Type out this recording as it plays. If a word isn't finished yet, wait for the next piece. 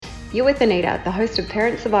You're with Anita, the host of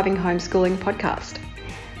Parents Surviving Homeschooling podcast.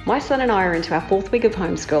 My son and I are into our 4th week of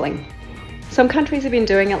homeschooling. Some countries have been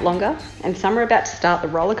doing it longer, and some are about to start the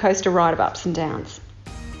roller coaster ride of ups and downs.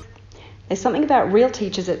 There's something about real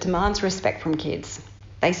teachers that demands respect from kids.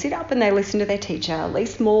 They sit up and they listen to their teacher at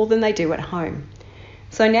least more than they do at home.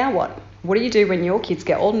 So now what? What do you do when your kids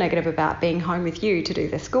get all negative about being home with you to do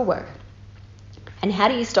their schoolwork? And how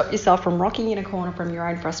do you stop yourself from rocking in a corner from your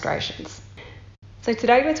own frustrations? So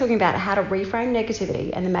today we're talking about how to reframe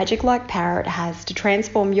negativity and the magic-like power it has to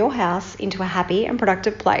transform your house into a happy and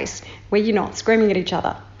productive place where you're not screaming at each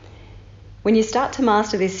other. When you start to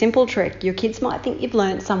master this simple trick, your kids might think you've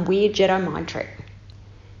learned some weird Jedi mind trick.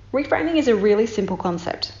 Reframing is a really simple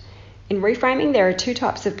concept. In reframing, there are 2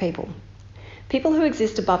 types of people. People who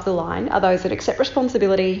exist above the line are those that accept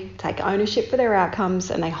responsibility, take ownership for their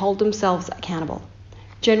outcomes, and they hold themselves accountable.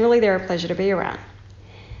 Generally, they're a pleasure to be around.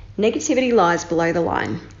 Negativity lies below the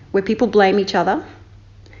line, where people blame each other,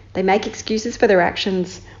 they make excuses for their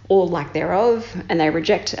actions or lack thereof, and they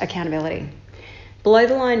reject accountability. Below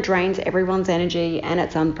the line drains everyone's energy and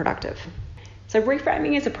it's unproductive. So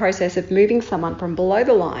reframing is a process of moving someone from below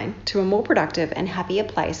the line to a more productive and happier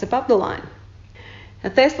place above the line. Now,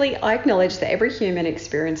 firstly, I acknowledge that every human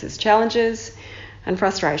experiences challenges and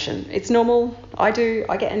frustration. It's normal. I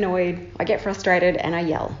get annoyed, I get frustrated, and I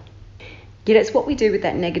yell. Yet it's what we do with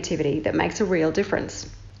that negativity that makes a real difference.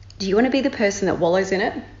 Do you want to be the person that wallows in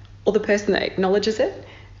it, or the person that acknowledges it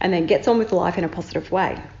and then gets on with life in a positive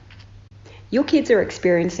way? Your kids are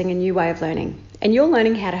experiencing a new way of learning, and you're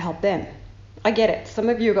learning how to help them. I get it. Some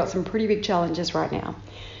of you have got some pretty big challenges right now.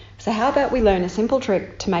 So how about we learn a simple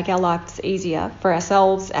trick to make our lives easier for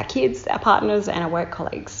ourselves, our kids, our partners, and our work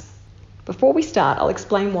colleagues? Before we start, I'll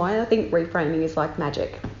explain why I think reframing is like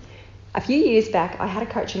magic. A few years back, I had a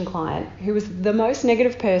coaching client who was the most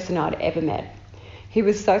negative person I'd ever met. He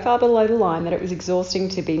was so far below the line that it was exhausting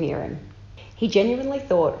to be near him. He genuinely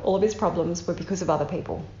thought all of his problems were because of other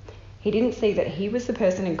people. He didn't see that he was the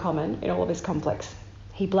person in common in all of his conflicts.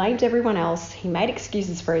 He blamed everyone else, he made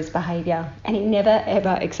excuses for his behaviour, and he never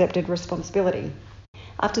ever accepted responsibility.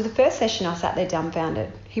 After the first session, I sat there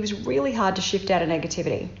dumbfounded. He was really hard to shift out of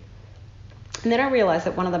negativity. And then I realised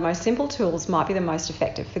that one of the most simple tools might be the most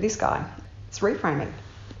effective for this guy. It's reframing.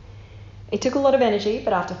 It took a lot of energy,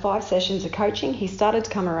 but after 5 sessions of coaching, he started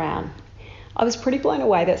to come around. I was pretty blown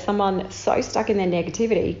away that someone so stuck in their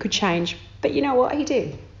negativity could change, but you know what? He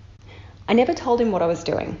did. I never told him what I was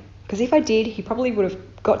doing, because if I did, he probably would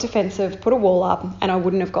have got defensive, put a wall up, and I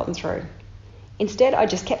wouldn't have gotten through. Instead, I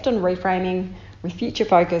just kept on reframing with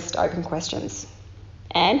future-focused, open questions.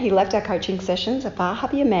 And he left our coaching sessions a far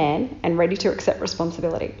happier man and ready to accept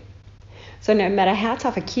responsibility. So no matter how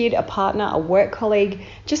tough a kid, a partner, a work colleague,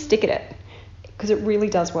 just stick at it, because it really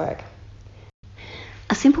does work.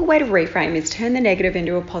 A simple way to reframe is turn the negative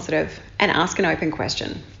into a positive and ask an open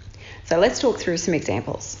question. So let's talk through some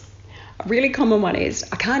examples. A really common one is,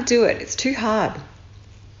 I can't do it, it's too hard.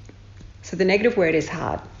 So the negative word is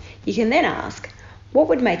hard. You can then ask, what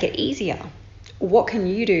would make it easier? Or what can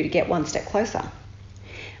you do to get one step closer?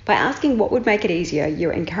 By asking what would make it easier,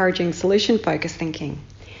 you're encouraging solution-focused thinking.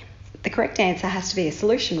 The correct answer has to be a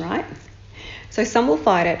solution, right? So some will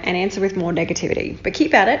fight it and answer with more negativity, but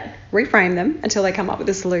keep at it, reframe them until they come up with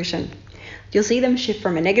a solution. You'll see them shift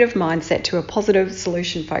from a negative mindset to a positive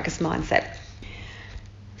solution-focused mindset.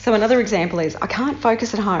 So another example is, I can't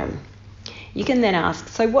focus at home. You can then ask,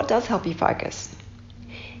 so what does help you focus?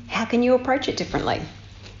 How can you approach it differently?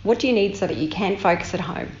 What do you need so that you can focus at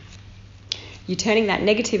home? You're turning that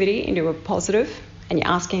negativity into a positive and you're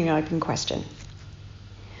asking an open question.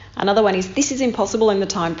 Another one is, this is impossible in the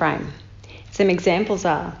time frame. Some examples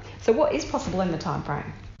are, so what is possible in the time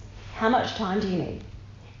frame? How much time do you need?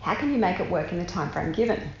 How can you make it work in the time frame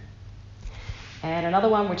given? And another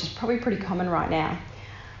one, which is probably pretty common right now,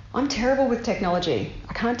 I'm terrible with technology.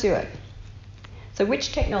 I can't do it. So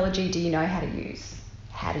which technology do you know how to use?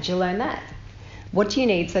 How did you learn that? What do you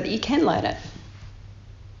need so that you can learn it?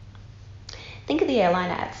 Think of the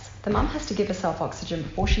airline ads. The mum has to give herself oxygen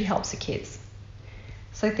before she helps her kids.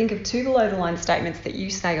 So think of 2 below the line statements that you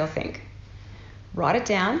say or think. Write it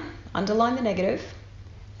down, underline the negative,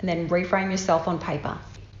 and then reframe yourself on paper.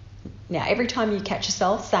 Now, every time you catch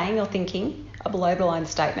yourself saying or thinking a below the line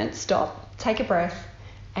statement, stop, take a breath,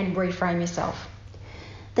 and reframe yourself.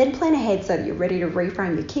 Then plan ahead so that you're ready to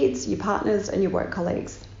reframe your kids, your partners, and your work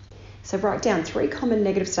colleagues. So write down 3 common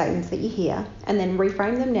negative statements that you hear and then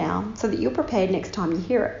reframe them now so that you're prepared next time you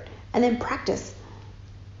hear it. And then practice.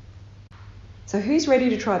 So who's ready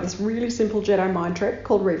to try this really simple Jedi mind trick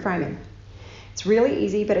called reframing? It's really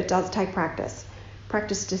easy, but it does take practice.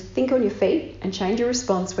 Practice to think on your feet and change your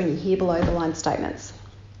response when you hear below the line statements.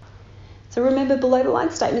 So remember, below the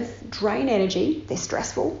line statements drain energy, they're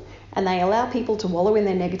stressful, and they allow people to wallow in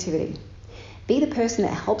their negativity. Be the person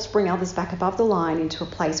that helps bring others back above the line into a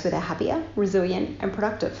place where they're happier, resilient, and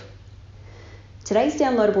productive. Today's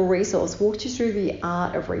downloadable resource walks you through the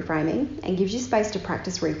art of reframing and gives you space to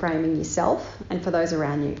practice reframing yourself and for those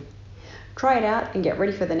around you. Try it out and get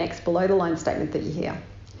ready for the next below the line statement that you hear.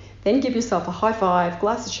 Then give yourself a high five,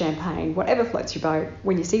 glass of champagne, whatever floats your boat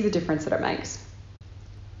when you see the difference that it makes.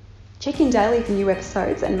 Check in daily for new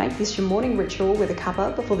episodes and make this your morning ritual with a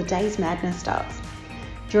cuppa before the day's madness starts.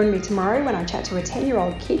 Join me tomorrow when I chat to a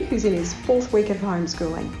 10-year-old kid who's in his 4th week of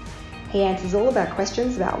homeschooling. He answers all of our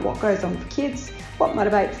questions about what goes on for kids, what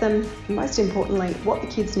motivates them, and most importantly, what the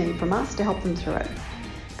kids need from us to help them through it.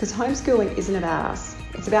 Because homeschooling isn't about us.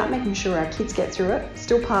 It's about making sure our kids get through it,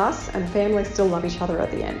 still pass, and families still love each other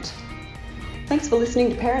at the end. Thanks for listening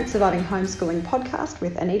to Parents Surviving Homeschooling podcast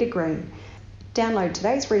with Anita Green. Download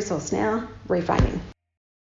today's resource now, Reframing.